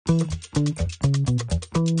Hello,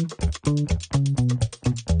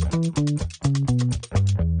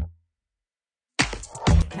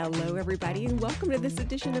 everybody, and welcome to this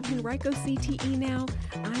edition of Henrico CTE Now.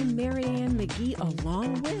 I'm Marianne McGee,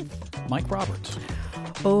 along with Mike Roberts.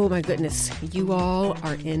 Oh my goodness, you all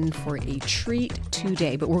are in for a treat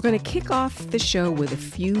today, but we're going to kick off the show with a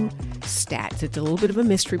few stats. It's a little bit of a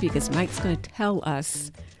mystery because Mike's going to tell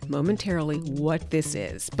us momentarily what this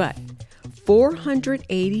is, but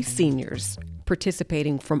 480 seniors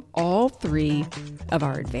participating from all three of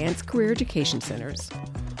our advanced career education centers,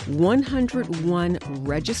 101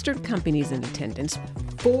 registered companies in attendance,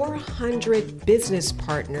 400 business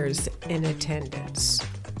partners in attendance,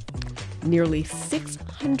 nearly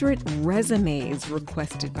 600 resumes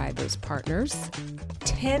requested by those partners,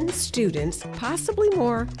 10 students, possibly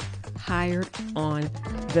more, hired on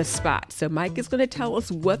the spot. So Mike is going to tell us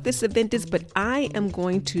what this event is, but I am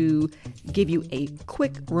going to give you a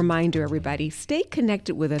quick reminder, everybody. Stay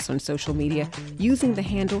connected with us on social media using the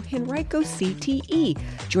handle Henrico CTE.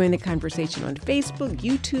 Join the conversation on Facebook,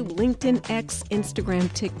 YouTube, LinkedIn, X,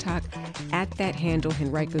 Instagram, TikTok at that handle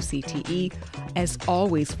Henrico CTE. As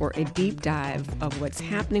always, for a deep dive of what's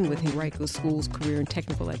happening with Henrico Schools Career and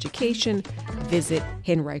Technical Education, visit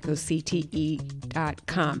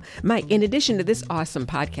henricocte.com. Mike, in addition to this awesome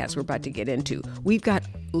podcast we're about to get into, we've got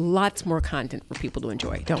lots more content for people to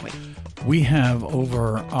enjoy, don't we? We have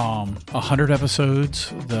over 100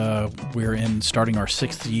 episodes. We're starting our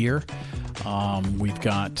 6th year. We've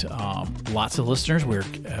got lots of listeners. We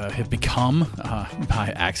have become,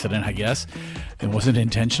 by accident, I guess, it wasn't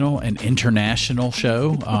intentional, an international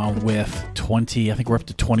show with 20, I think we're up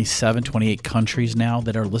to 27, 28 countries now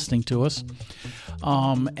that are listening to us.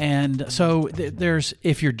 And so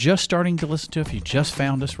if you're just starting to listen to, if you just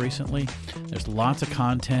found us recently, there's lots of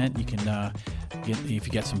content. You can if you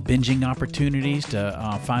get some binging opportunities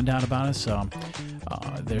to find out about us.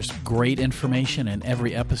 There's great information in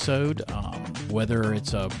every episode, whether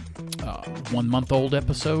it's a 1-month-old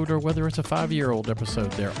episode or whether it's a 5-year-old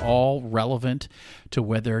episode. They're all relevant to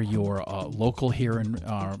whether you're local here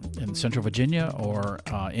in Central Virginia or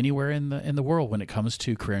anywhere in the world when it comes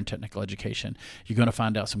to career and technical education. You're going to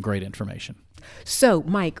find out some great information. So,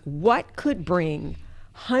 Mike, what could bring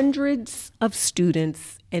hundreds of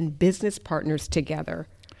students and business partners together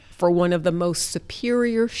for one of the most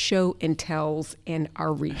superior show and tells in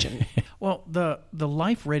our region? Well, the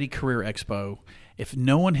Life Ready Career Expo, if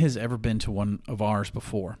no one has ever been to one of ours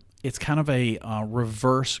before, it's kind of a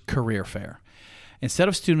reverse career fair. Instead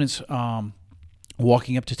of students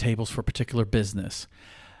walking up to tables for a particular business,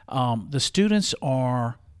 the students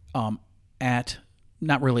are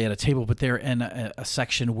not really at a table, but they're in a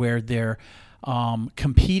section where they're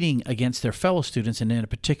competing against their fellow students and in a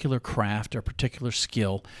particular craft or a particular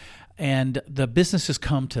skill. And the businesses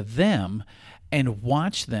come to them and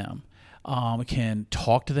watch them, can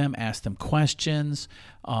talk to them, ask them questions,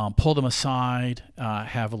 pull them aside,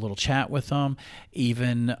 have a little chat with them.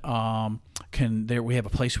 Even we have a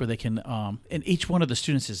place where they can, and each one of the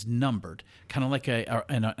students is numbered, kind of like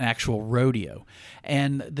an actual rodeo.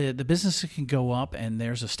 And the businesses can go up, and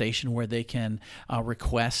there's a station where they can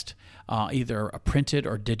request either a printed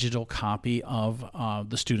or digital copy of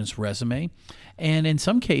the student's resume. And in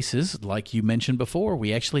some cases, like you mentioned before,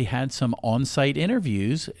 we actually had some on-site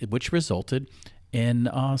interviews, which resulted in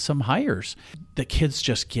some hires. The kids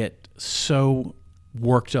just get so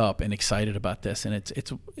worked up and excited about this, and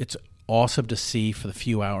it's awesome to see for the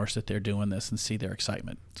few hours that they're doing this and see their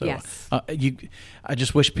excitement. So yes. I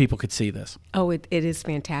just wish people could see this. Oh, it is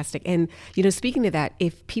fantastic. And, speaking of that,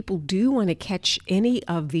 if people do want to catch any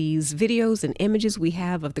of these videos and images we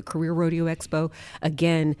have of the Career Rodeo Expo,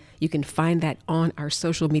 again, you can find that on our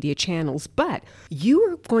social media channels. But you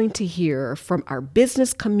are going to hear from our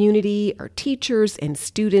business community, our teachers and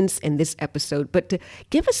students in this episode. But to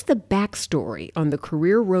give us the backstory on the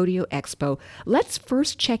Career Rodeo Expo, let's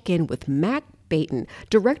first check in with Matt Baton,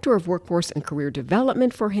 Director of Workforce and Career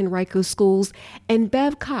Development for Henrico Schools, and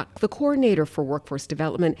Bev Koch, the Coordinator for Workforce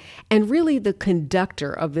Development, and really the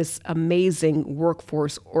conductor of this amazing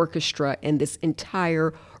workforce orchestra and this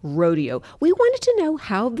entire rodeo. We wanted to know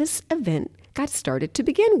how this event got started to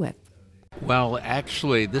begin with. Well,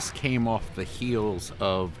 actually, this came off the heels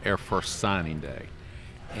of our first signing day.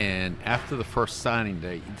 And after the first signing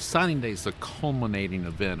day is the culminating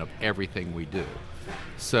event of everything we do.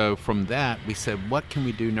 So from that, we said, what can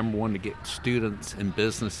we do, number one, to get students and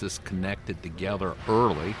businesses connected together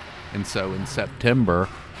early? And so in September,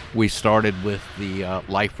 we started with the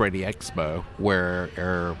Life Ready Expo, where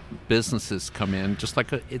our businesses come in,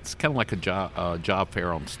 it's kind of like a job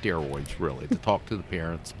fair on steroids, really, to talk to the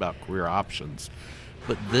parents about career options.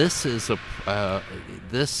 But this is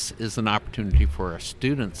an opportunity for our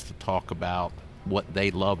students to talk about what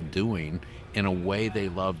they love doing in a way they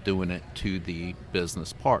love doing it to the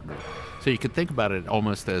business partner. So you could think about it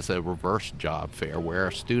almost as a reverse job fair where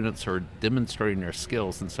our students are demonstrating their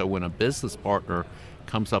skills. And so when a business partner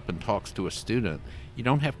comes up and talks to a student, you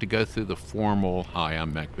don't have to go through the formal, "Hi,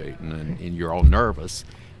 I'm Mac Baton," and you're all nervous.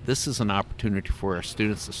 This is an opportunity for our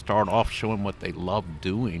students to start off showing what they love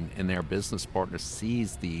doing, and their business partner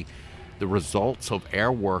sees the results of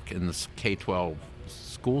our work in the K-12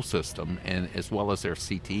 school system, and as well as their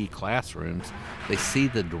CTE classrooms. They see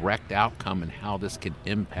the direct outcome and how this can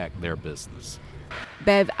impact their business.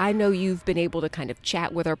 Bev, I know you've been able to kind of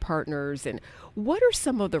chat with our partners, and what are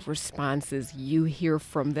some of the responses you hear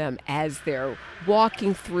from them as they're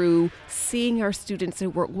walking through, seeing our students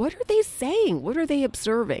at work? What are they saying? What are they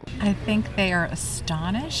observing? I think they are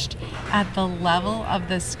astonished at the level of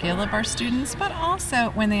the skill of our students, but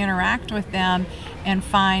also when they interact with them and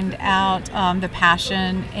find out the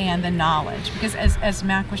passion and the knowledge. Because as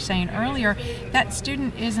Mac was saying earlier, that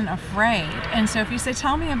student isn't afraid. And so if you say,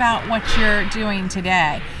 "Tell me about what you're doing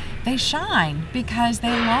today," they shine because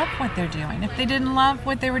they love what they're doing. If they didn't love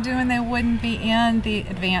what they were doing, they wouldn't be in the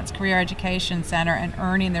Advanced Career Education Center and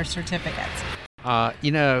earning their certificates.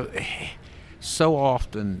 So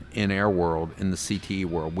often in our world, in the CTE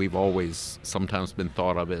world, we've always sometimes been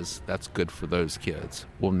thought of as that's good for those kids.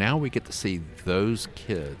 Well, now we get to see those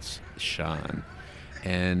kids shine.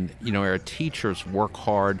 And, our teachers work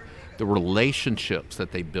hard. The relationships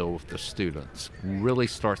that they build with the students really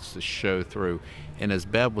starts to show through. And as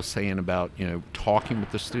Bev was saying about, talking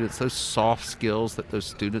with the students, those soft skills that those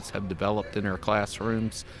students have developed in their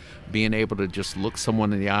classrooms, being able to just look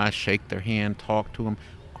someone in the eye, shake their hand, talk to them,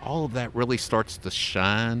 all of that really starts to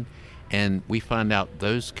shine. And we find out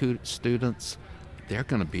those students, they're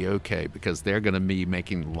going to be okay because they're going to be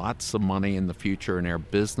making lots of money in the future, and their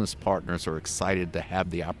business partners are excited to have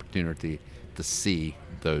the opportunity to see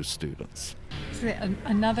those students. So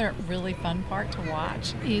another really fun part to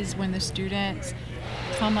watch is when the students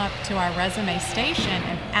come up to our resume station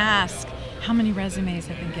and ask how many resumes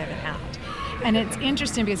have been given out. And it's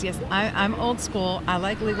interesting because, yes, I'm old school. I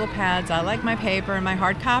like legal pads. I like my paper and my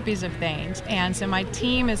hard copies of things. And so my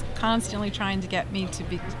team is constantly trying to get me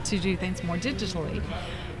to do things more digitally.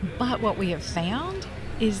 But what we have found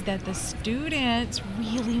is that the students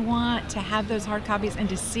really want to have those hard copies and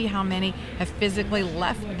to see how many have physically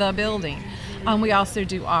left the building. We also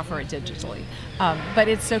do offer it digitally. But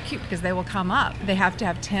it's so cute because they will come up. They have to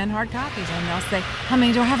have 10 hard copies, and they'll say, "How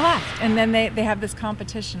many do I have left?" And then they have this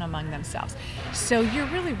competition among themselves. So you're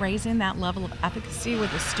really raising that level of efficacy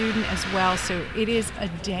with the student as well. So it is a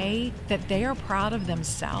day that they are proud of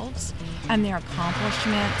themselves and their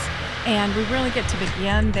accomplishments. And we really get to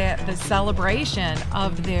begin the celebration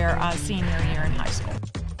of their senior year in high school.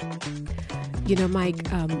 Mike,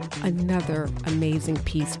 another amazing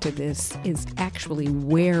piece to this is actually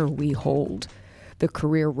where we hold the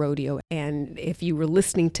career rodeo. And if you were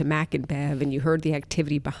listening to Mac and Bev and you heard the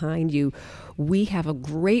activity behind you, we have a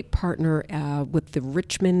great partner with the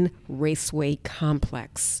Richmond Raceway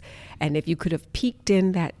Complex. And if you could have peeked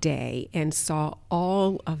in that day and saw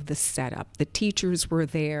all of the setup, the teachers were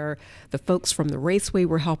there, the folks from the Raceway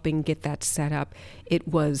were helping get that set up. It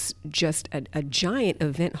was just a giant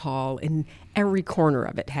event hall, and every corner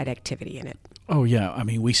of it had activity in it. Oh, yeah. I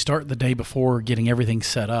mean, we start the day before getting everything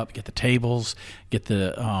set up, get the tables, get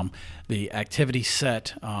the activity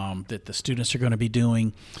set that the students are going to be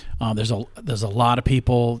doing. There's a lot of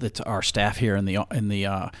people that's our staff here in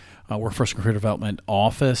the Workforce and Career Development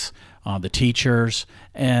office, the teachers,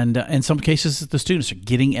 and in some cases the students are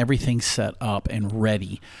getting everything set up and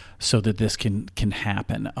ready so that this can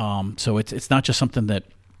happen. So it's not just something that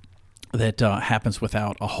happens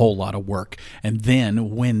without a whole lot of work. And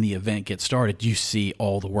then when the event gets started, you see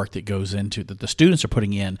all the work that goes into that the students are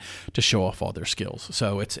putting in to show off all their skills.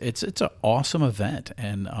 So it's an awesome event.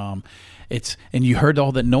 And and you heard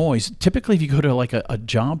all that noise. Typically, if you go to like a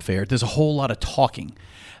job fair, there's a whole lot of talking.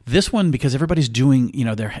 This one, because everybody's doing,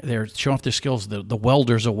 they're showing off their skills. The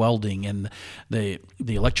welders are welding, and the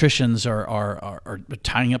electricians are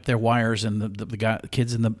tying up their wires, and the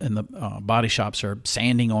kids in the body shops are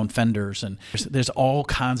sanding on fenders, and there's all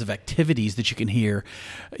kinds of activities that you can hear,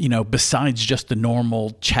 besides just the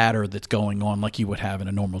normal chatter that's going on like you would have in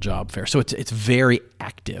a normal job fair. So it's very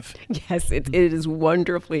active. Yes, it is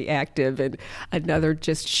wonderfully active, and another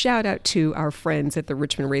just shout out to our friends at the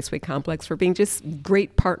Richmond Raceway Complex for being just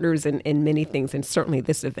great partners in many things, and certainly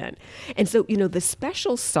this event. And so, the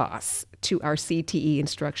special sauce to our CTE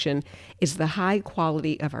instruction is the high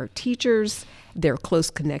quality of our teachers, their close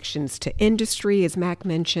connections to industry, as Mac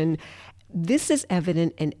mentioned. This is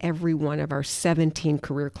evident in every one of our 17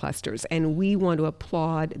 career clusters, and we want to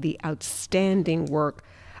applaud the outstanding work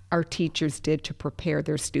our teachers did to prepare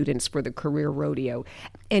their students for the career rodeo.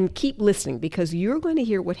 And keep listening, because you're going to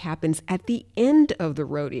hear what happens at the end of the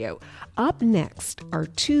rodeo. Up next are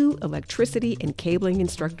 2 electricity and cabling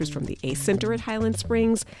instructors from the ACE Center at Highland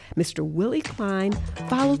Springs, Mr. Willie Klein,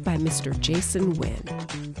 followed by Mr. Jason Wynn.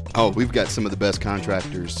 Oh, we've got some of the best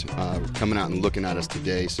contractors coming out and looking at us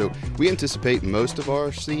today. So we anticipate most of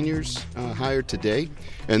our seniors hired today,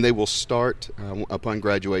 and they will start upon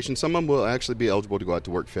graduation. Some of them will actually be eligible to go out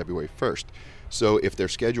to work February 1st. So if their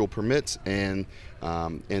schedule permits and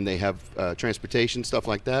they have transportation, stuff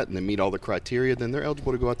like that, and they meet all the criteria, then they're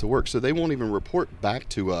eligible to go out to work. So they won't even report back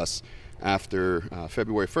to us after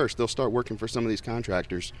February 1st. They'll start working for some of these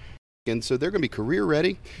contractors. And so they're going to be career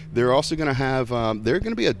ready. They're also going to have, they're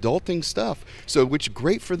going to be adulting stuff. So which is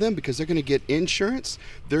great for them because they're going to get insurance.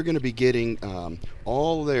 They're going to be getting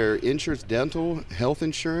all their insurance, dental, health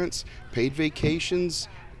insurance, paid vacations.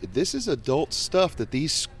 This is adult stuff that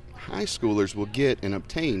these high schoolers will get and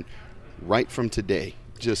obtain right from today.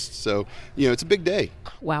 Just so, it's a big day.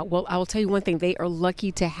 Wow. Well, I will tell you one thing. They are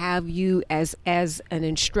lucky to have you as an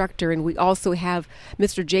instructor. And we also have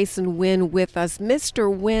Mr. Jason Wynn with us.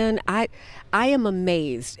 Mr. Wynn, I am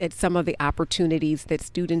amazed at some of the opportunities that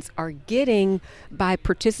students are getting by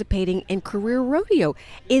participating in career rodeo.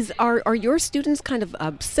 Are your students kind of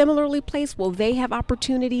similarly placed? Will they have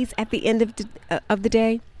opportunities at the end of the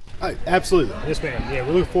day? Absolutely. Yes, ma'am. Yeah,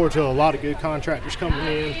 we look forward to a lot of good contractors coming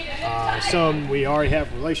in. Some we already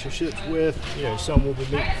have relationships with. Some will be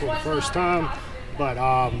meeting for the first time. But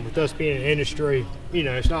with us being in the industry,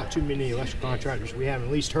 it's not too many electrical contractors we haven't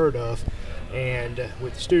at least heard of. And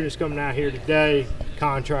with the students coming out here today,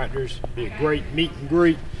 contractors, it'll be a great meet and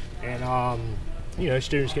greet. And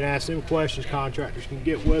students can ask them questions, contractors can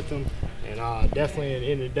get with them, and definitely at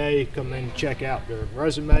the end of the day, come in and check out their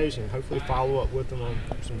resumes and hopefully follow up with them on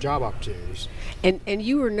some job opportunities. And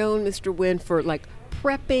you are known, Mr. Wynn, for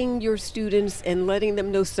prepping your students and letting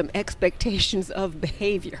them know some expectations of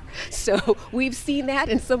behavior. So we've seen that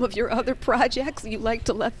in some of your other projects. You like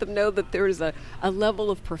to let them know that there's a level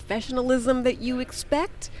of professionalism that you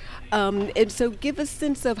expect. And so give a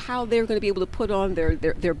sense of how they're going to be able to put on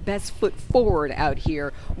their best foot forward out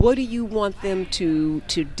here. What do you want them to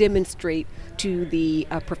demonstrate to the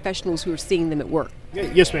professionals who are seeing them at work?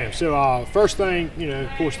 Yes, ma'am. So first thing, of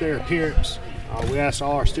course, their appearance. We asked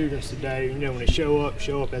all our students today, when they show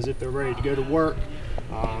up as if they're ready to go to work.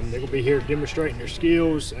 They're going to be here demonstrating their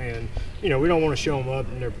skills, and we don't want to show them up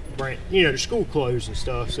in their school clothes and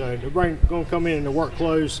stuff. So they're going to come in their work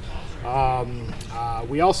clothes.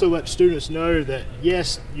 We also let students know that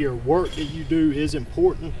yes, your work that you do is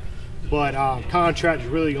important, but contractors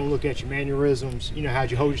really going to look at your mannerisms. How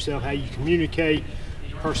you hold yourself, how you communicate,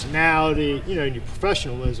 personality, and your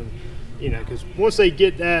professionalism. Because once they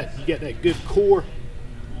get that, you get that good core,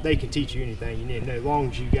 they can teach you anything you need to know, as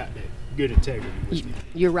long as you got that good integrity.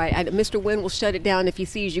 You're right. Mr. Wynn will shut it down if he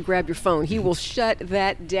sees you grab your phone. He will shut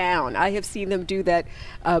that down. I have seen them do that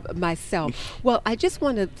myself. Well, I just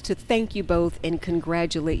wanted to thank you both and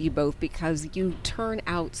congratulate you both because you turn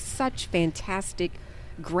out such fantastic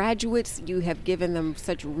graduates. You have given them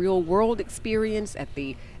such real world experience at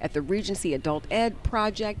the Regency Adult Ed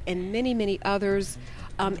project and many, many others.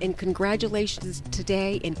 And congratulations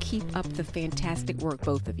today, and keep up the fantastic work,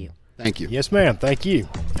 both of you. Thank you. Yes, ma'am. Thank you.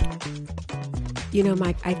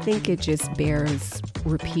 Mike, I think it just bears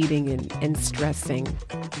repeating and stressing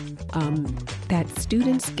that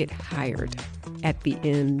students get hired at the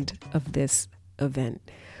end of this event.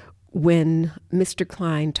 When Mr.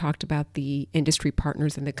 Klein talked about the industry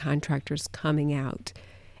partners and the contractors coming out,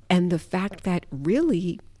 and the fact that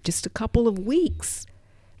really just a couple of weeks,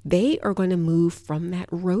 they are going to move from that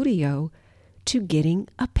rodeo to getting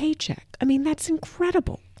a paycheck. I mean, that's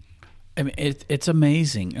incredible. I mean, it's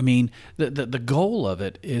amazing. I mean, the goal of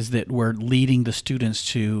it is that we're leading the students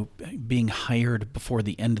to being hired before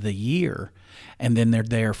the end of the year, and then they're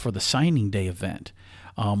there for the signing day event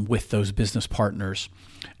with those business partners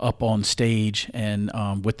up on stage and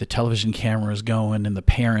with the television cameras going and the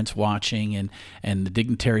parents watching and the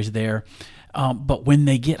dignitaries there. But when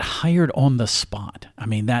they get hired on the spot, I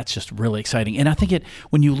mean, that's just really exciting. And I think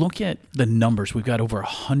when you look at the numbers, we've got over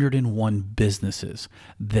 101 businesses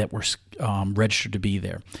that were registered to be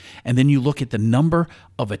there. And then you look at the number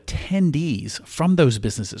of attendees from those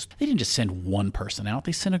businesses. They didn't just send one person out.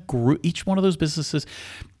 They sent a group. Each one of those businesses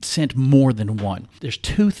sent more than one. There's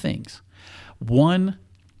two things. One,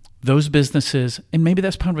 those businesses, and maybe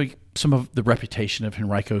that's probably some of the reputation of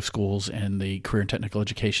Henrico schools and the Career and Technical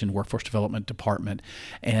Education Workforce Development Department,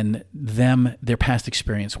 and their past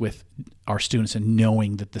experience with our students and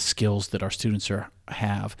knowing that the skills that our students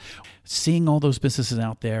have. Seeing all those businesses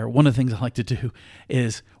out there, one of the things I like to do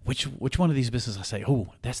is which one of these businesses I say,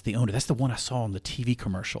 oh, that's the owner. That's the one I saw on the TV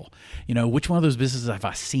commercial. Which one of those businesses have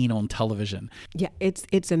I seen on television? Yeah,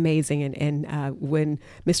 it's amazing. And when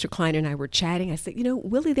Mr. Klein and I were chatting, I said,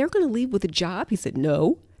 Willie, they're going to leave with a job. He said,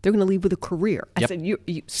 no, they're going to leave with a career. I said, you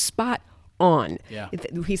spot on. Yeah.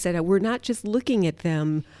 He said, we're not just looking at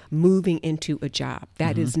them moving into a job.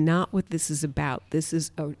 That is not what this is about. This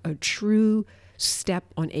is a true step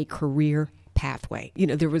on a career pathway.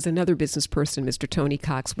 There was another business person, Mr. Tony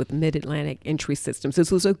Cox with Mid-Atlantic Entry Systems.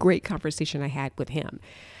 This was a great conversation I had with him.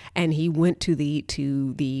 And he went to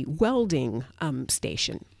the welding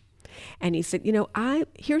station. And he said,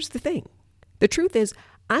 here's the thing. The truth is,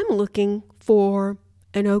 I'm looking for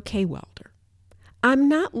an okay welder. I'm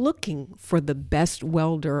not looking for the best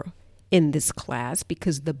welder in this class,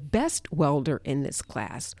 because the best welder in this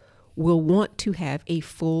class will want to have a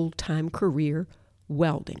full-time career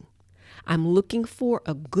welding. I'm looking for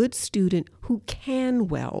a good student who can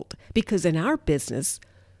weld, because in our business,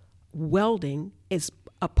 welding is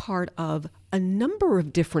a part of a number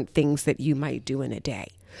of different things that you might do in a day.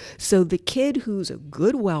 So the kid who's a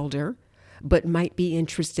good welder but might be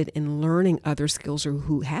interested in learning other skills, or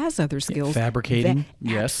who has other skills. Fabricating,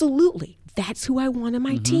 yes. Absolutely. That's who I want on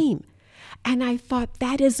my team. And I thought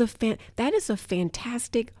that is a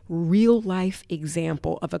fantastic real life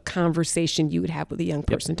example of a conversation you would have with a young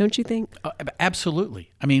person, don't you think?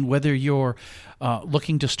 Absolutely. I mean, whether you're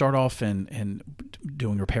looking to start off and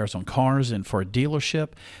doing repairs on cars and for a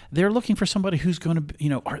dealership, they're looking for somebody who's going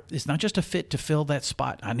to, it's not just a fit to fill that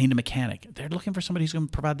spot. I need a mechanic. They're looking for somebody who's going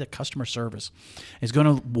to provide that customer service, is going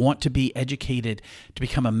to want to be educated to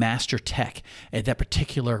become a master tech at that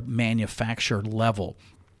particular manufacturer level.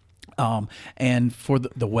 And for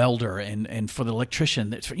the welder and for the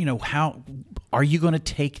electrician, how are you going to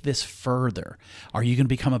take this further? Are you going to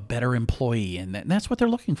become a better employee? And that's what they're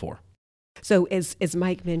looking for. So as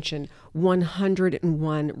Mike mentioned,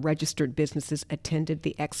 101 registered businesses attended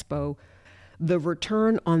the expo. The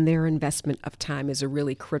return on their investment of time is a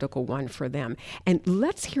really critical one for them. And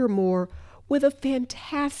let's hear more with a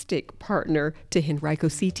fantastic partner to Henrico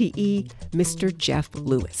CTE, Mr. Jeff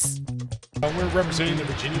Lewis. We're representing the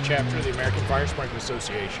Virginia chapter of the American Fire Sprinkler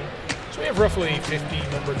Association. So we have roughly 50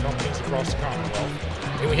 member companies across the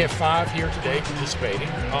Commonwealth, and we have 5 here today participating.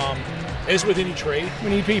 As with any trade, we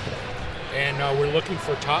need people. And we're looking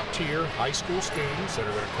for top-tier high school students that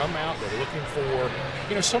are going to come out, that are looking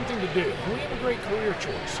for, something to do. And we have a great career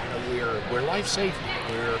choice. We're life safety,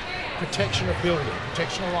 we're protection of building,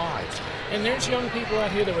 protection of lives. And there's young people out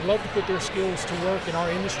here that would love to put their skills to work in our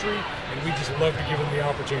industry, and we just love to give them the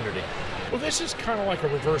opportunity. Well, this is kind of like a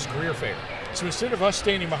reverse career fair. So instead of us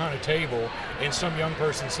standing behind a table and some young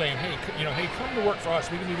person saying, hey, come to work for us,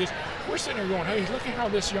 we can do this, we're sitting there going, hey, look at how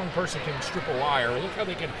this young person can strip a wire, or look how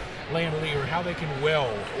they can land a lead, or how they can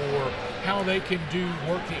weld, or how they can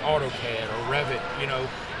work the AutoCAD or Revit.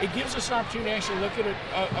 It gives us an opportunity to actually look at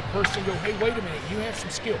a person and go, hey, wait a minute, you have some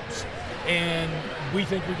skills, and we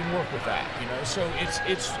think we can work with that. So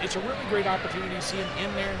it's a really great opportunity to see them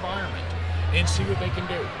in their environment and see what they can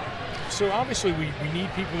do. So obviously we need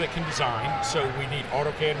people that can design, so we need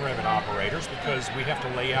AutoCAD and Revit operators, because we have to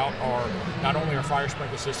lay out not only our fire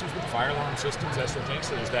sprinkler systems, but the fire alarm systems, that sort of thing,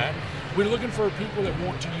 so there's that. We're looking for people that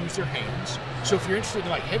want to use their hands. So if you're interested in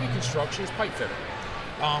like heavy construction, it's pipe fitting.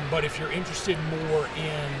 But if you're interested more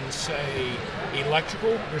in, say,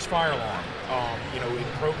 electrical, there's fire alarm, in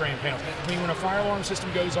program panels. I mean, when a fire alarm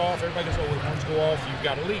system goes off, everybody goes, oh, the horns go off, you've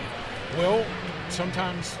got to leave. Well,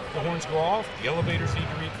 sometimes the horns go off, the elevators need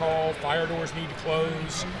to recall, fire doors need to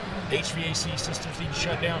close, HVAC systems need to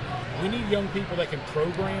shut down. We need young people that can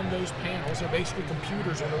program those panels. They're basically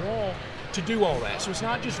computers on the wall to do all that. So it's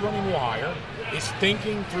not just running wire, it's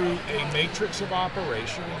thinking through a matrix of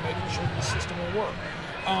operation and making sure the system will work.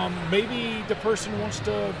 Maybe the person wants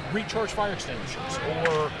to recharge fire extinguishers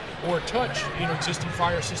or touch existing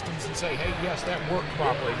fire systems and say, hey, yes, that worked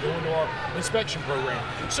properly, go into our inspection program.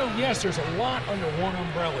 So yes, there's a lot under one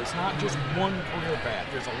umbrella. It's not just one career path.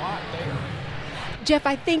 There's a lot there. Jeff,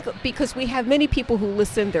 I think because we have many people who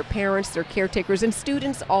listen, their parents, their caretakers, and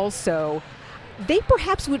students also, they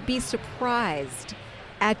perhaps would be surprised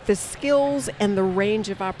at the skills and the range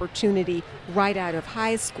of opportunity right out of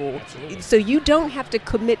high school. Absolutely. So you don't have to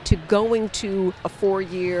commit to going to a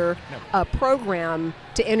 4-year program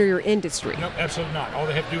to enter your industry. No, absolutely not. All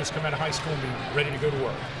they have to do is come out of high school and be ready to go to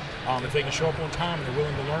work. If they can show up on time and they're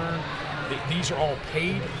willing to learn, these are all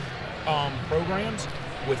paid programs.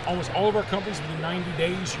 With almost all of our companies, within 90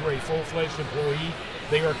 days, you're a full-fledged employee.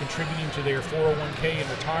 They are contributing to their 401k in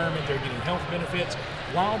retirement. They're getting health benefits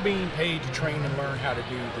while being paid to train and learn how to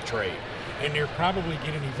do the trade. And they're probably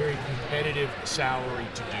getting a very competitive salary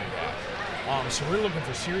to do that. So we're looking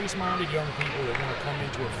for serious-minded young people that want to come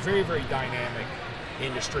into a very, very dynamic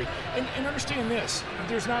industry. And understand this,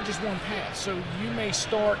 there's not just one path. So you may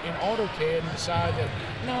start in AutoCAD and decide that,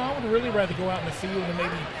 no, I would really rather go out in the field and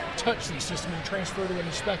maybe touch these systems and transfer to an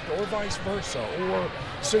inspector, or vice versa. Or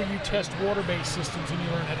so you test water-based systems and you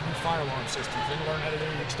learn how to do fire alarm systems and learn how to do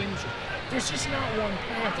extinguishers. There's just not one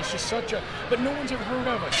path. It's just but no one's ever heard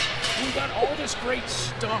of us. We've got all this great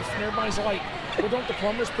stuff and everybody's like, well, don't the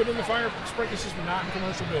plumbers put in the fire sprinkler system? Not in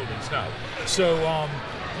commercial buildings, no. So,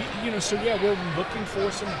 we're looking for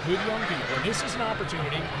some good young people. And this is an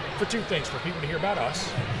opportunity for two things: for people to hear about us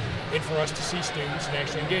and for us to see students and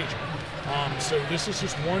actually engage them. So this is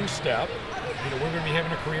just one step. We're going to be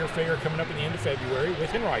having a career fair coming up at the end of February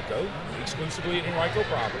with Henrico, exclusively at Henrico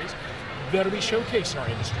Properties. That'll be showcasing our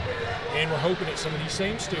industry. And we're hoping that some of these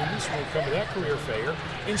same students will come to that career fair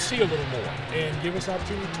and see a little more and give us an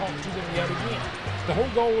opportunity to talk to them yet again. The whole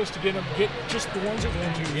goal is to get just the ones that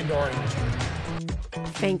want to into our industry.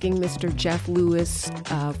 Thanking Mr. Jeff Lewis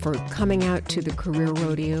for coming out to the Career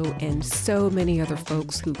Rodeo, and so many other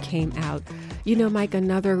folks who came out. Mike,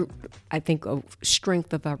 another, I think,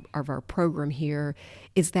 strength of our program here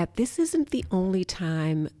is that this isn't the only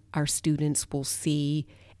time our students will see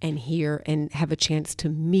and hear and have a chance to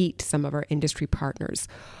meet some of our industry partners.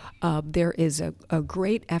 There is a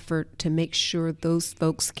great effort to make sure those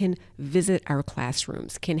folks can visit our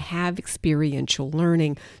classrooms, can have experiential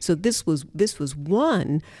learning. So this was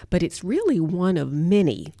one, but it's really one of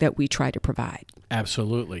many that we try to provide.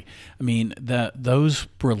 Absolutely. I mean, those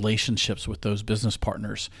relationships with those business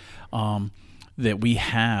partners that we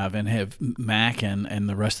have and have Mac and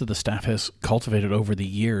the rest of the staff has cultivated over the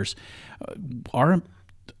years, our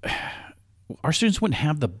students wouldn't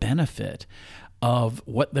have the benefit of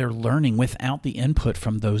what they're learning without the input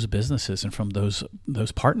from those businesses and from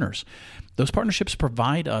those partners. Those partnerships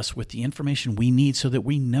provide us with the information we need so that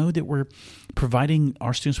we know that we're providing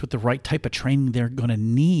our students with the right type of training they're going to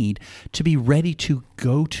need to be ready to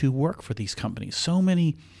go to work for these companies. So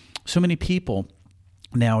many people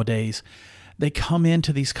nowadays, they come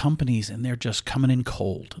into these companies and they're just coming in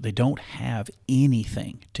cold. They don't have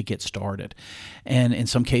anything to get started. And in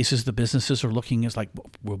some cases, the businesses are looking as like,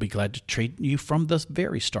 we'll be glad to treat you from the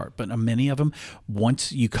very start. But many of them,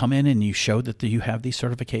 once you come in and you show that you have these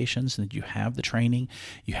certifications, that you have the training,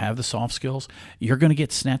 you have the soft skills, you're going to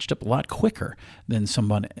get snatched up a lot quicker than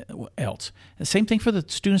someone else. The same thing for the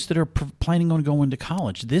students that are planning on going to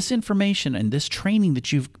college. This information and this training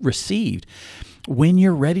that you've received when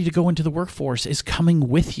you're ready to go into the workforce is coming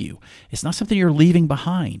with you. It's not something you're leaving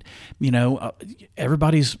behind.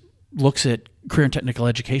 Everybody's looks at career and technical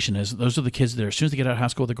education as those are the kids that as soon as they get out of high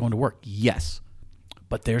school, they're going to work. Yes.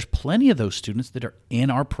 But there's plenty of those students that are in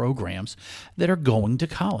our programs that are going to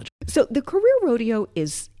college. So the Career Rodeo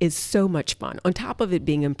is so much fun. On top of it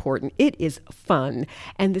being important, it is fun.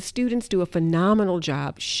 And the students do a phenomenal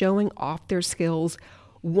job showing off their skills.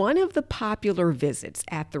 One of the popular visits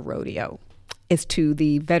at the rodeo is to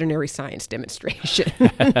the veterinary science demonstration.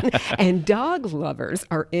 And dog lovers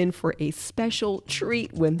are in for a special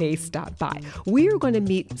treat when they stop by. We're going to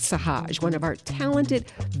meet Sahaj, one of our talented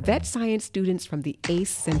vet science students from the ACE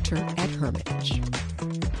Center at Hermitage.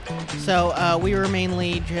 So we were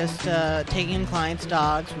mainly just taking in clients'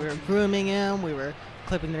 dogs. We were grooming them. We were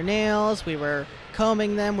clipping their nails. We were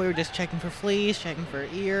combing them. We were just checking for fleas, checking for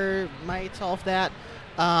ear mites, all of that.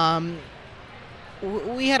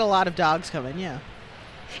 We had a lot of dogs come in, yeah.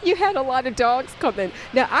 You had a lot of dogs come in.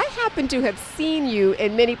 Now, I happen to have seen you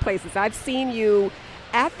in many places. I've seen you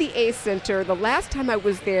at the ACE Center. The last time I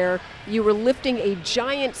was there, you were lifting a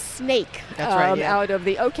giant snake out of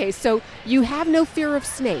the... Okay, so you have no fear of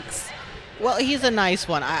snakes. Well, he's a nice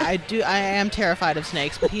one. I am terrified of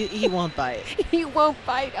snakes, but he won't bite. He won't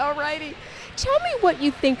bite, all righty. Tell me what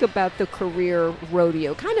you think about the Career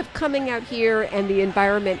Rodeo, kind of coming out here and the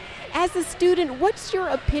environment. As a student, what's your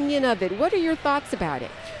opinion of it? What are your thoughts about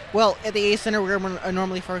it? Well, at the ACE Center, we're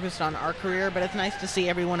normally focused on our career, but it's nice to see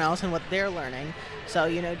everyone else and what they're learning. So,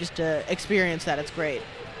 just to experience that, it's great.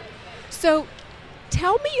 So,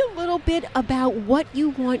 tell me a little bit about what you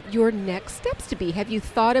want your next steps to be. Have you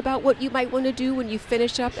thought about what you might want to do when you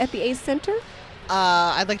finish up at the ACE Center?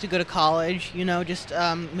 I'd like to go to college, just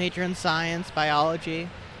major in science, biology.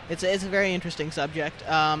 It's a very interesting subject.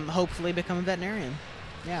 Hopefully become a veterinarian.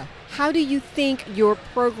 Yeah. How do you think your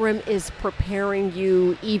program is preparing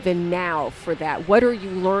you even now for that? What are you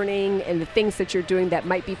learning and the things that you're doing that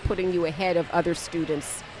might be putting you ahead of other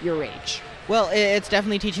students your age? Well, it's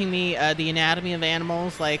definitely teaching me the anatomy of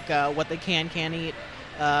animals, like what they can't eat,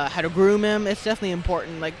 how to groom them. It's definitely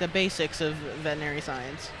important, like the basics of veterinary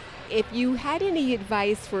science. If you had any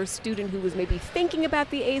advice for a student who was maybe thinking about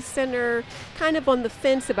the ACE Center, kind of on the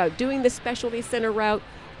fence about doing the specialty center route,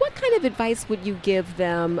 what kind of advice would you give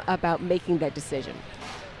them about making that decision?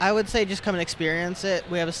 I would say just come and experience it.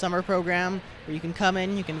 We have a summer program where you can come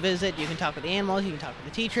in, you can visit, you can talk with the animals, you can talk with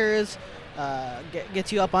the teachers,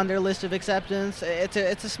 gets you up on their list of acceptance.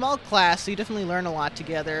 It's a small class, so you definitely learn a lot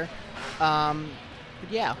together. But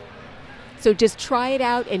yeah. So just try it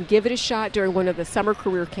out and give it a shot during one of the summer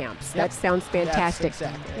career camps. Yep. That sounds fantastic. That's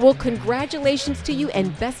exactly. Well, congratulations to you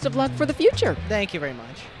and best of luck for the future. Thank you very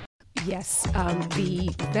much. Yes, the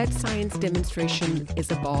vet science demonstration is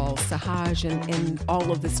a ball. Sahaj and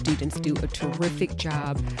all of the students do a terrific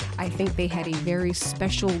job. I think they had a very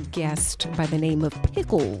special guest by the name of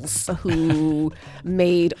Pickles who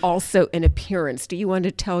made also an appearance. Do you want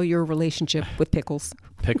to tell your relationship with Pickles?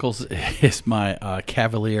 Pickles is my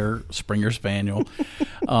Cavalier Springer Spaniel.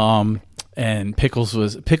 And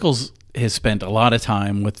Pickles has spent a lot of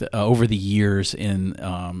time with over the years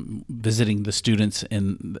in visiting the students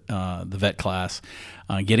in the vet class,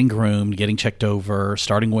 getting groomed, getting checked over,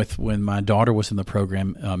 starting with when my daughter was in the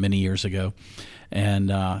program many years ago.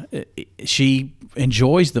 And she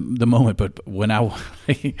enjoys the moment, but when I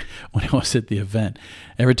was at the event,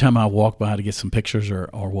 every time I walked by to get some pictures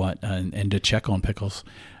or what, and to check on Pickles,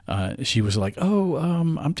 she was like, "Oh,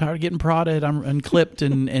 I'm tired of getting prodded. I'm unclipped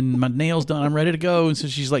and my nails done. I'm ready to go." And so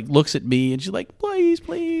she's like, looks at me and she's like, "Please."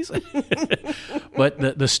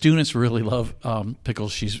 But the students really love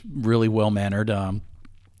Pickles. She's really well mannered,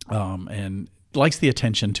 and likes the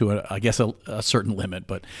attention to a certain limit.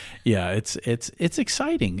 But yeah, it's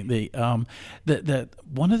exciting. The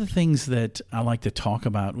one of the things that I like to talk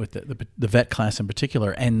about with the vet class in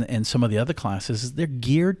particular, and some of the other classes, is they're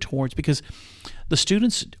geared towards, because the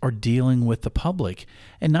students are dealing with the public,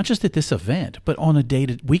 and not just at this event, but on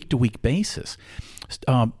a week-to-week basis.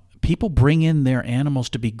 People bring in their animals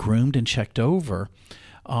to be groomed and checked over.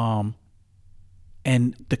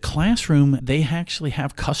 And the classroom, they actually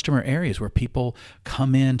have customer areas where people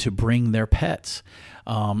come in to bring their pets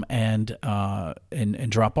and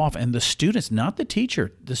drop off. And the students, not the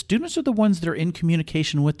teacher, the students are the ones that are in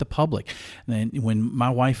communication with the public. And when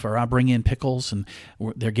my wife or I bring in Pickles, and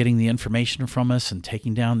they're getting the information from us and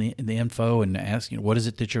taking down the info and asking, what is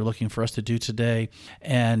it that you're looking for us to do today?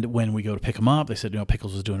 And when we go to pick them up, they said,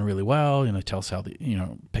 Pickles is doing really well. Tell us how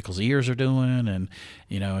Pickles' ears are doing, and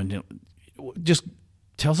just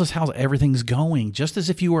tells us how everything's going, just as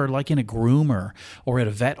if you were like in a groomer or at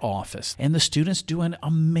a vet office. And the students do an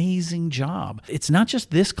amazing job. It's not just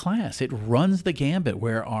this class. It runs the gambit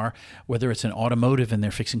whether it's an automotive and they're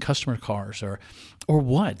fixing customer cars or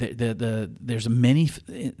what. There's many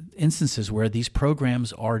instances where these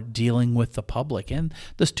programs are dealing with the public, and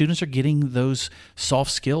the students are getting those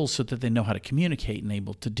soft skills so that they know how to communicate and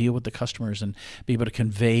able to deal with the customers and be able to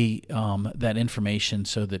convey that information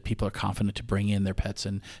so that people are confident to bring in their pets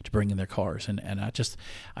and to bring in their cars. And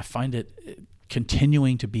I find it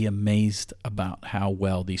continuing to be amazed about how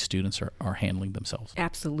well these students are handling themselves.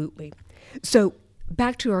 Absolutely. So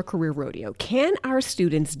back to our career rodeo. Can our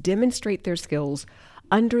students demonstrate their skills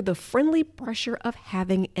under the friendly pressure of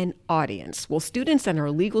having an audience? Well, students in our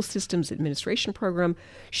legal systems administration program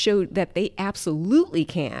showed that they absolutely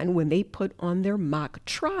can when they put on their mock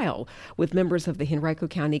trial. With members of the Henrico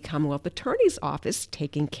County Commonwealth Attorney's Office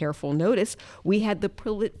taking careful notice, we had the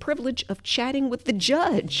privilege of chatting with the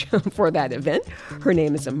judge for that event. Her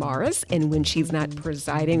name is Amaris, and when she's not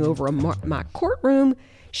presiding over a mock courtroom,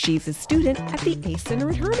 she's a student at the ACE Center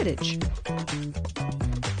at Hermitage.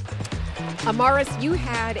 Amaris, you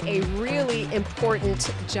had a really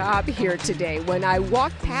important job here today. When I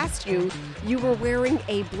walked past you, you were wearing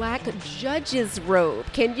a black judge's robe.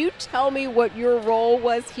 Can you tell me what your role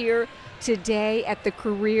was here today at the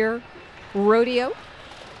career rodeo?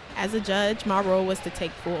 As a judge, my role was to take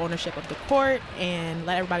full ownership of the court and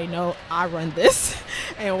let everybody know I run this.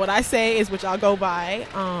 And what I say is what y'all go by.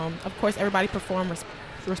 Of course, everybody perform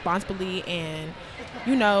responsibly and,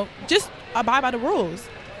 just abide by the rules.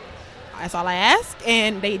 That's all I ask,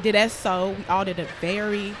 and they did as so. We all did a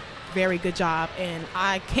very, very good job, and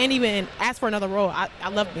I can't even ask for another role. I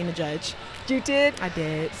love being a judge. You did? I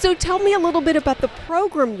did. So tell me a little bit about the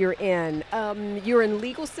program you're in. You're in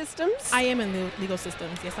legal systems? I am in legal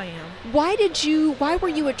systems. Yes, I am. Why were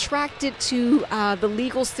you attracted to the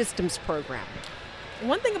legal systems program?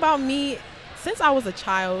 One thing about me, since I was a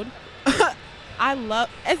child, I love,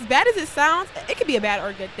 as bad as it sounds, it could be a bad or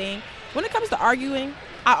a good thing. When it comes to arguing,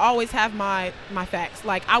 I always have my facts.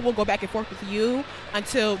 Like, I will go back and forth with you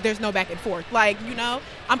until there's no back and forth. Like,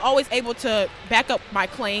 I'm always able to back up my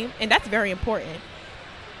claim, and that's very important.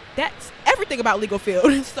 That's everything about legal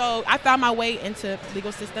field. So I found my way into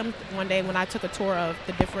legal systems one day when I took a tour of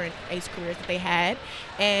the different ACE careers that they had.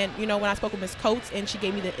 And, when I spoke with Ms. Coates and she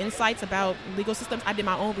gave me the insights about legal systems, I did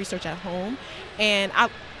my own research at home. And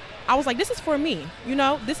I was like, this is for me.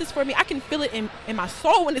 This is for me. I can feel it in my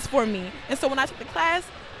soul when it's for me. And so when I took the class,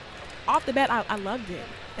 off the bat, I loved it.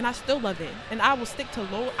 And I still love it. And I will stick to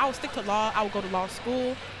law. I will go to law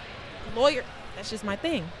school. Lawyer. That's just my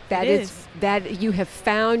thing. That you have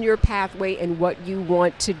found your pathway and what you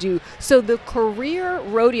want to do. So the career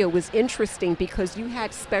rodeo was interesting because you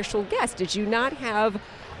had special guests. Did you not have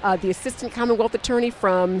the assistant Commonwealth attorney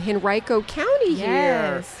from Henrico County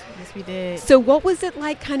here? Yes, we did. So what was it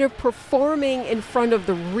like kind of performing in front of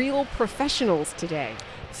the real professionals today?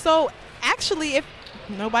 So actually, if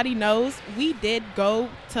nobody knows, we did go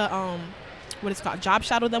to what it's called, job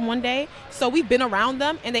shadow them one day. So we've been around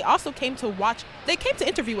them, and they also came to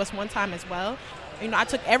interview us one time as well. I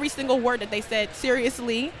took every single word that they said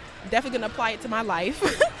seriously, definitely gonna apply it to my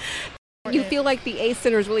life. You feel like the ACE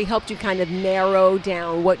Center has really helped you kind of narrow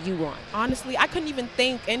down what you want? Honestly, I couldn't even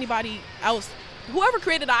think anybody else, whoever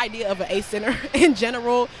created the idea of an ACE Center in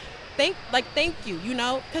general, thank you,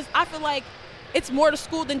 because I feel like it's more to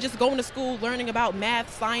school than just going to school, learning about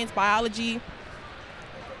math, science, biology.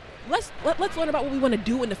 Let's learn about what we want to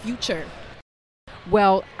do in the future.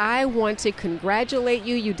 Well, I want to congratulate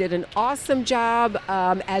you. You did an awesome job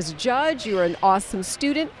as judge. You're an awesome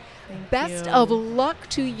student. Best of luck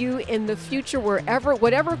to you in the future, whatever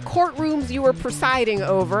courtrooms you are presiding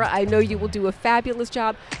over. I know you will do a fabulous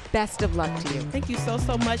job. Best of luck to you. Thank you so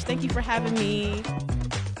much. Thank you for having me.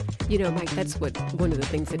 Mike, that's one of the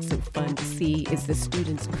things that's so fun to see is the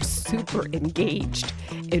students are super engaged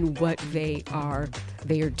in what they are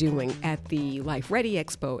doing at the Life Ready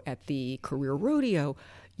Expo, at the Career Rodeo.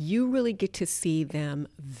 You really get to see them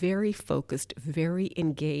very focused, very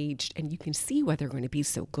engaged, and you can see why they're going to be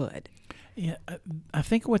so good. Yeah, I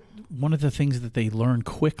think one of the things that they learn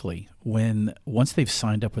quickly once they've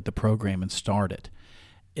signed up with the program and started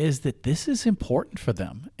is that this is important for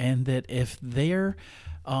them, and that if they're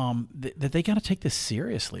that they got to take this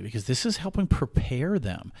seriously, because this is helping prepare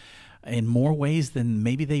them in more ways than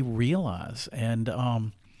maybe they realize. And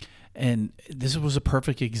this was a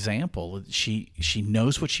perfect example. She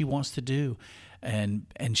knows what she wants to do, and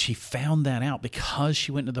she found that out because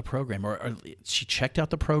she went into the program, or she checked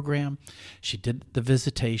out the program, she did the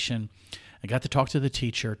visitation, I got to talk to the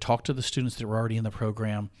teacher, talk to the students that were already in the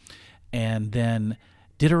program, and then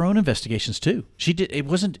did her own investigations too. She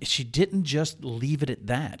didn't just leave it at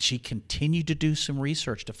that. She continued to do some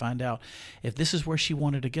research to find out if this is where she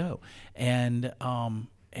wanted to go, and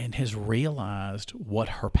has realized what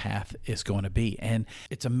her path is going to be. And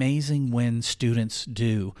it's amazing when students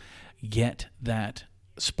do get that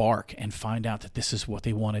spark and find out that this is what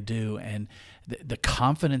they want to do, and the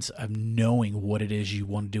confidence of knowing what it is you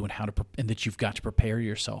want to do and and that you've got to prepare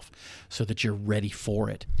yourself so that you're ready for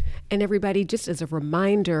it. And everybody, just as a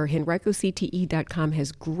reminder, HenricoCTE.com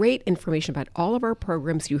has great information about all of our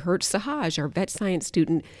programs. You heard Sahaj, our vet science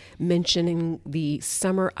student, mentioning the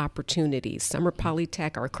summer opportunities, summer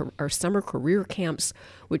polytech, our summer career camps,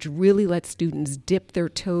 which really let students dip their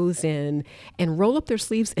toes in and roll up their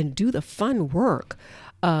sleeves and do the fun work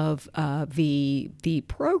of the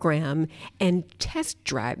program and test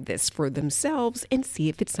drive this for themselves and see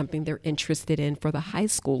if it's something they're interested in for the high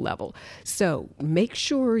school level. So make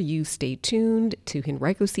sure you stay tuned to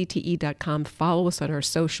HenricoCTE.com. Follow us on our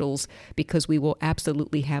socials, because we will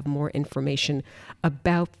absolutely have more information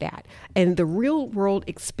about that. And the real world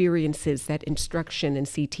experiences that instruction and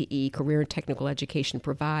CTE, career and technical education,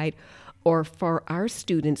 provide or for our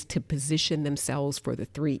students to position themselves for the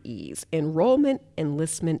 3 E's: enrollment,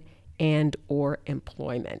 enlistment, and or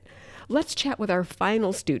employment. Let's chat with our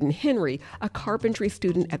final student, Henry, a carpentry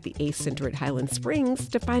student at the ACE Center at Highland Springs,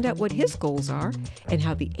 to find out what his goals are and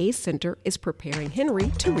how the ACE Center is preparing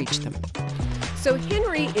Henry to reach them. So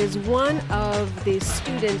Henry is one of the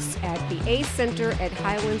students at the ACE Center at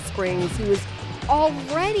Highland Springs who has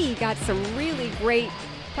already got some really great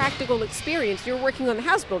practical experience. You're working on the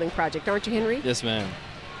house building project, aren't you, Henry? Yes, ma'am.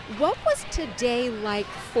 What was today like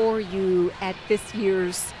for you at this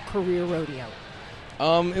year's Career Rodeo?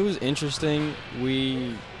 It was interesting.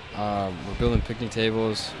 We were building picnic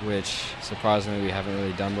tables, which surprisingly we haven't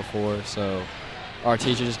really done before. So our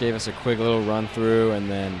teacher just gave us a quick little run through, and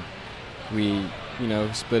then we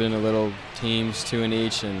split into little teams, 2 in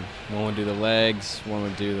each, and one would do the legs, one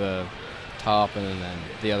would do the top, and then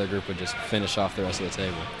the other group would just finish off the rest of the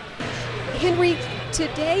table. Henry,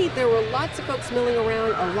 today there were lots of folks milling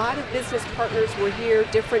around. A lot of business partners were here,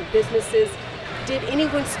 different businesses. Did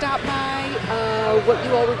anyone stop by what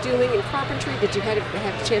you all were doing in carpentry? Did you have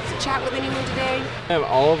a chance to chat with anyone today?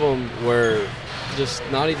 All of them were just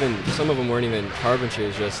not even, some of them weren't even carpentry. It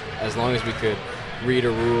was just as long as we could read a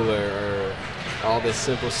ruler or all this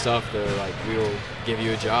simple stuff, they're like, we will give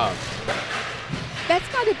you a job. That's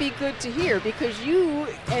got to be good to hear, because you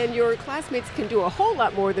and your classmates can do a whole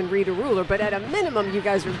lot more than read a ruler, but at a minimum, you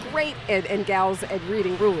guys are great and gals at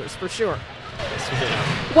reading rulers, for sure.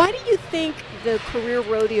 Why do you think the Career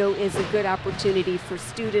Rodeo is a good opportunity for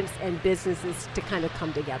students and businesses to kind of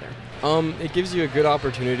come together? It gives you a good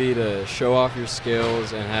opportunity to show off your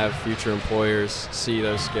skills and have future employers see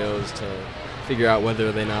those skills to figure out whether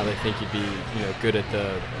or not they think you'd be good at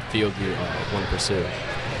the field you want to pursue.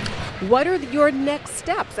 What are your next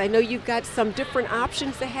steps? I know you've got some different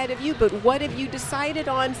options ahead of you, but what have you decided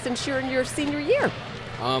on since you're in your senior year?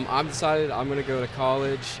 I've decided I'm going to go to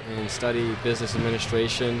college and study business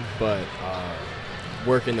administration, but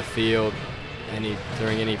work in the field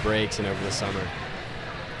during any breaks and over the summer.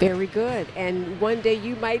 Very good. And one day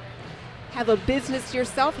you might have a business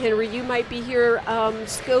yourself, Henry. You might be here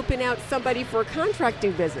scoping out somebody for a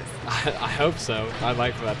contracting business. I hope so. I'd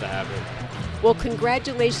like for that to happen. Well,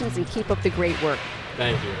 congratulations and keep up the great work.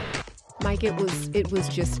 Thank you. Mike, it was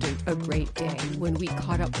just a great day. When we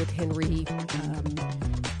caught up with Henry,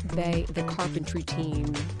 the carpentry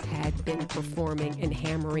team had been performing and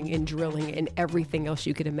hammering and drilling and everything else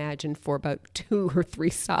you could imagine for about 2 or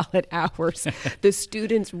 3 solid hours. The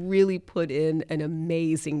students really put in an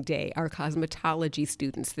amazing day. Our cosmetology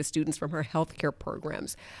students, the students from our healthcare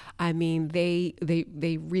programs, I mean, they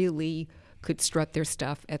really could strut their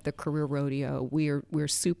stuff at the Career Rodeo. We're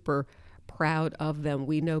super proud of them.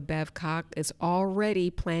 We know Bevcock is already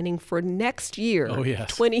planning for next year,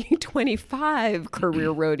 2025 Career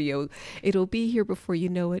Rodeo. It'll be here before you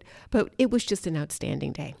know it, but it was just an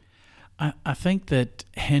outstanding day. I think that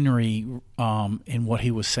Henry, in what he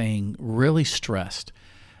was saying, really stressed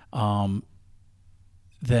that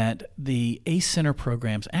the ACE Center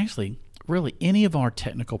programs, actually, really any of our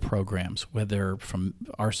technical programs, whether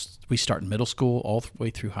we start in middle school all the way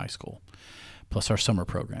through high school, plus our summer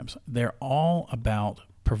programs, they're all about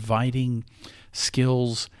providing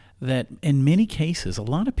skills that in many cases, a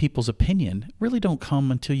lot of people's opinion really don't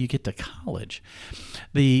come until you get to college.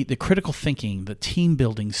 The critical thinking, the team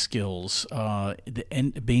building skills,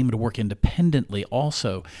 and being able to work independently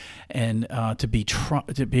also, and to be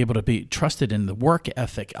able to be trusted in the work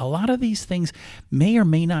ethic. A lot of these things may or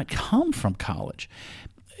may not come from college.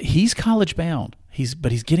 He's college bound.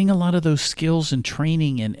 But he's getting a lot of those skills and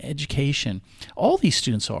training and education. All these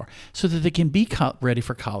students are, so that they can be ready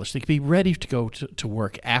for college. They can be ready to go to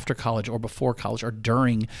work after college or before college or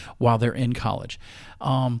while they're in college.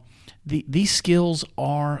 These skills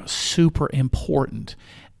are super important.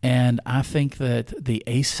 And I think that the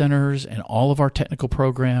ACE centers and all of our technical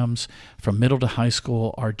programs from middle to high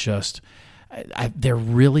school are just, they're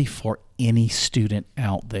really for any student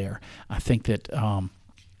out there. I think that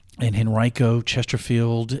in Henrico,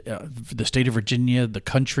 Chesterfield, the state of Virginia, the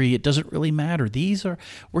country, it doesn't really matter.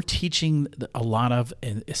 We're teaching a lot of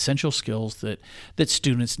essential skills that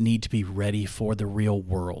students need to be ready for the real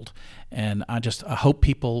world. And I hope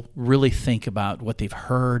people really think about what they've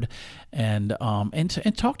heard and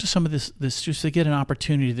talk to some of the students to get an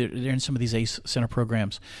opportunity. They're in some of these ACE Center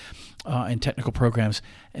programs and technical programs,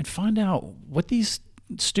 and find out what these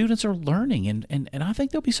students are learning. And I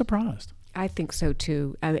think they'll be surprised. I think so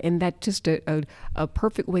too, and that's just a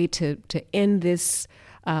perfect way to end this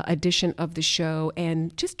edition of the show.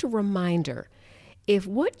 And just a reminder, if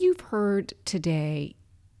what you've heard today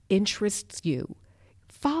interests you,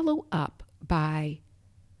 follow up by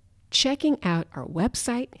checking out our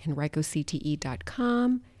website,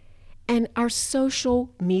 henricocte.com, and our social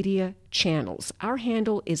media channels. Our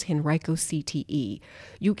handle is Henrico CTE.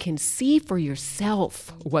 You can see for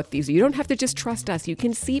yourself what these are. You don't have to just trust us. You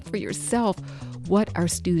can see for yourself what our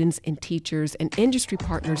students and teachers and industry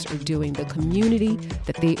partners are doing, the community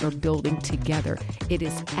that they are building together. It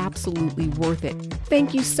is absolutely worth it.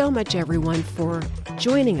 Thank you so much, everyone, for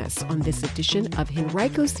joining us on this edition of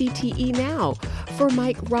Henrico CTE Now. For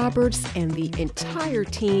Mike Roberts and the entire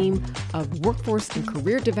team of Workforce and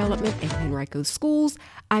Career Development at Henrico Schools,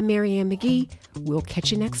 I'm Marianne McGee. We'll catch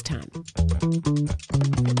you next time.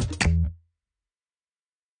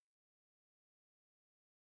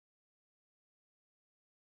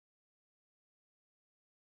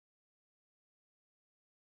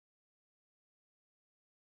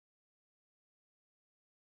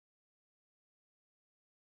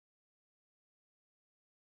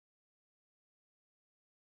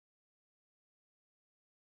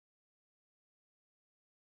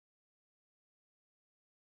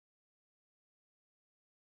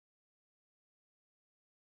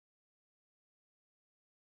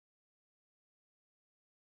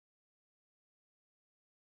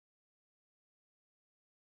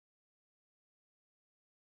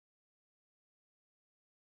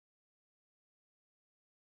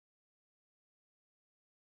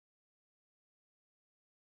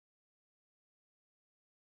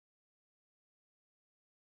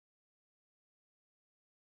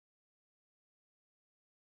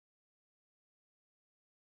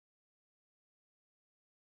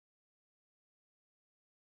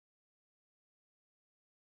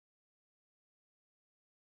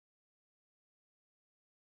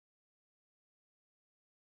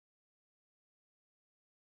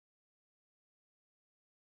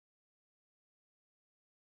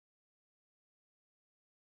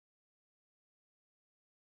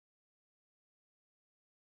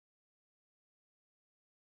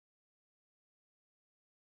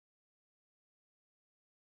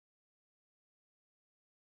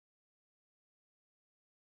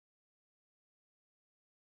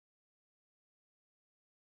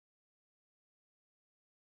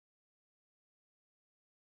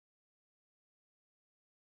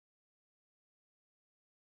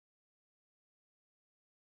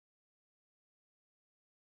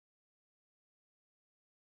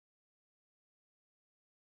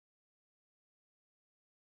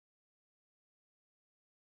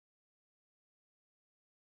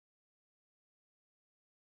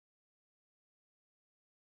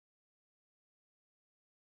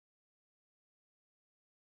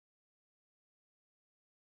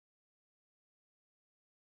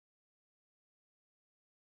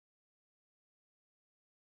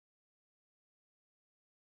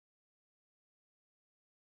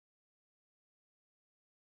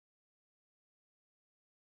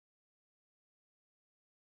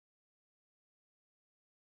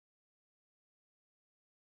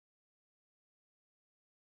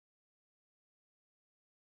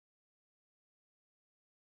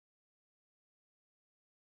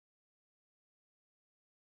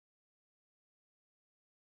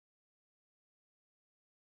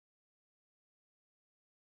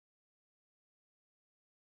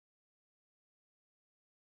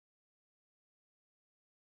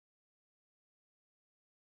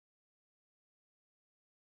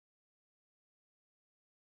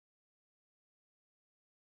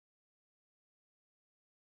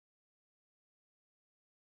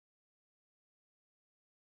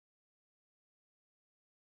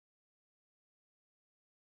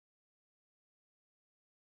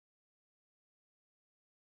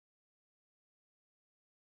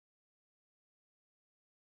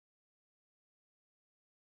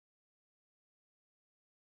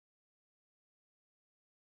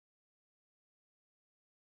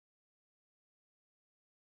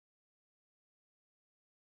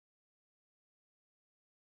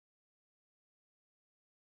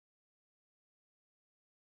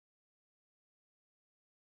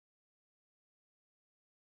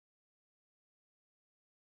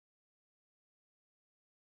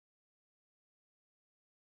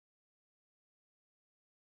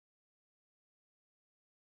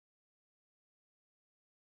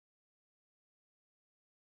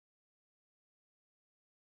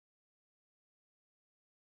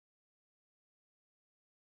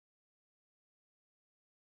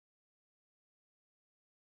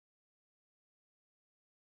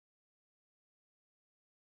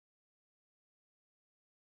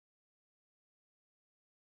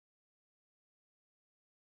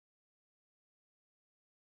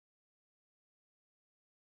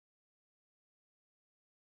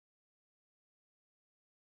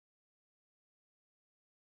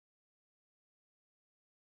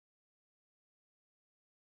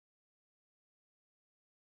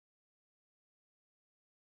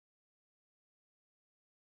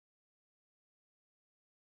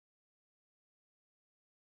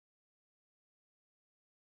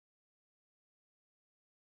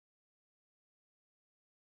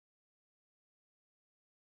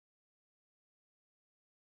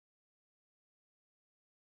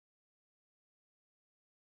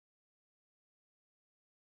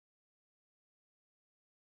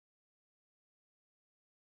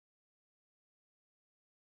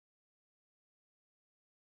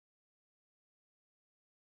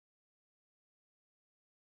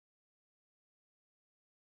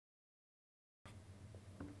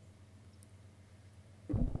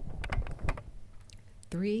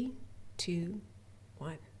 3, 2,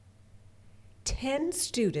 1. 10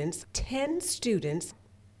 students.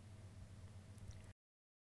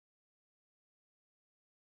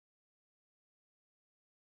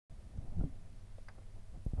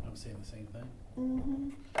 I'm saying the same thing. Mm-hmm.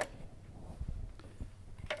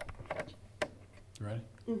 You ready?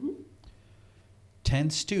 Mm-hmm. 10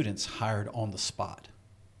 students hired on the spot.